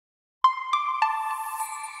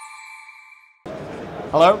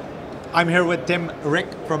Hello, I'm here with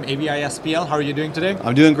Riek from AVI-SPL. How are you doing today?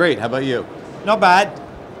 I'm doing great. How about you? Not bad.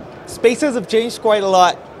 Spaces have changed quite a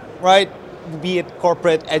lot, right? Be it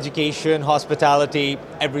corporate, education, hospitality,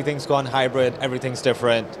 everything's gone hybrid, everything's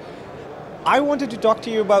different. I wanted to talk to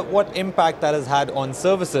you about what impact that has had on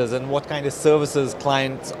services and what kind of services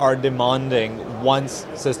clients are demanding once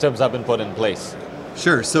systems have been put in place.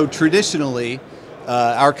 Sure. So traditionally,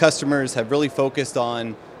 our customers have really focused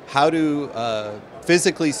on how to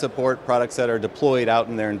physically support products that are deployed out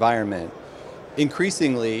in their environment.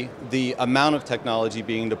 Increasingly, the amount of technology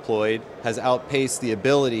being deployed has outpaced the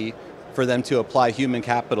ability for them to apply human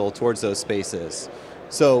capital towards those spaces.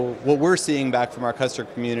 So what we're seeing back from our customer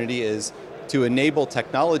community is to enable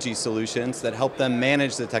technology solutions that help them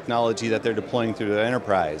manage the technology that they're deploying through their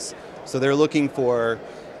enterprise. So they're looking for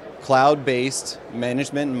cloud-based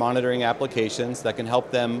management and monitoring applications that can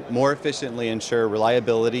help them more efficiently ensure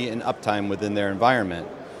reliability and uptime within their environment.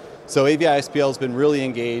 So AVI-SPL has been really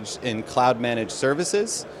engaged in cloud-managed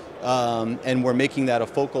services, and we're making that a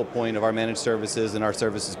focal point of our managed services and our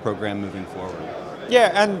services program moving forward.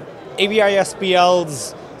 Yeah, and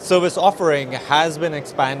AVI-SPL's service offering has been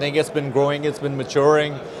expanding, it's been growing, it's been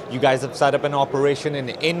maturing. You guys have set up an operation in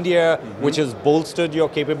India, which has bolstered your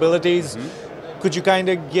capabilities. Could you kind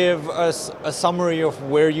of give us a summary of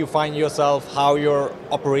where you find yourself, how your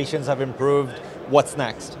operations have improved, what's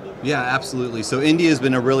next? Yeah, absolutely. So India has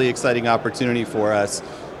been a really exciting opportunity for us.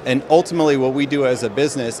 And ultimately what we do as a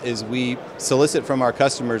business is we solicit from our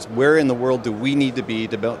customers, where in the world do we need to be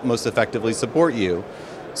to most effectively support you?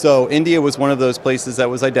 So India was one of those places that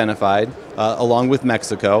was identified, along with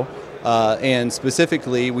Mexico. And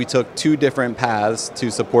specifically, we took two different paths to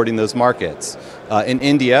supporting those markets. In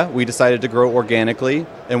India, we decided to grow organically,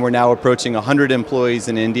 and we're now approaching 100 employees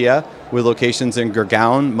in India with locations in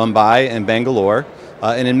Gurgaon, Mumbai, and Bangalore.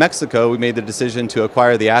 And in Mexico, we made the decision to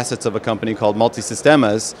acquire the assets of a company called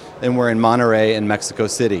Multisistemas, and we're in Monterrey and Mexico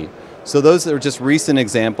City. So those are just recent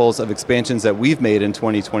examples of expansions that we've made in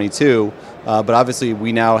 2022, but obviously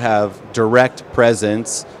we now have direct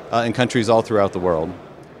presence in countries all throughout the world.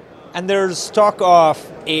 And there's talk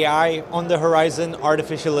of AI on the horizon,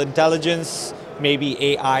 artificial intelligence, maybe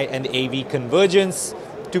AI and AV convergence.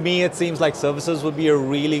 To me, it seems like services would be a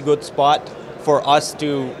really good spot for us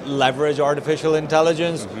to leverage artificial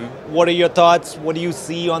intelligence. What are your thoughts? What do you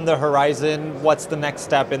see on the horizon? What's the next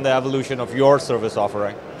step in the evolution of your service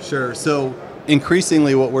offering? Sure. So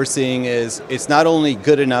increasingly what we're seeing is it's not only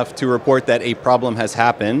good enough to report that a problem has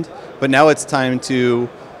happened, but now it's time to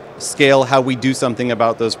scale how we do something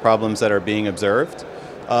about those problems that are being observed.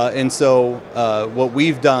 And so what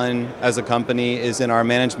we've done as a company is in our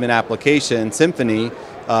management application, Symphony,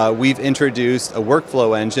 we've introduced a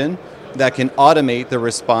workflow engine that can automate the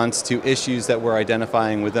response to issues that we're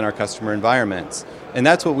identifying within our customer environments. And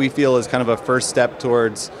that's what we feel is kind of a first step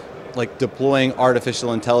towards like deploying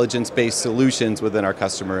artificial intelligence-based solutions within our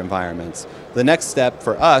customer environments. The next step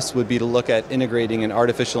for us would be to look at integrating an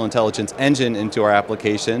artificial intelligence engine into our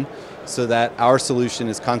application so that our solution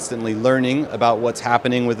is constantly learning about what's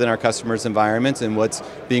happening within our customers' environments and what's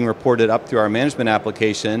being reported up through our management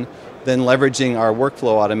application, then leveraging our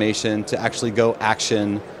workflow automation to actually go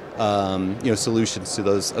action solutions to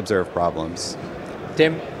those observed problems.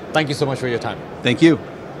 Tim, thank you so much for your time. Thank you.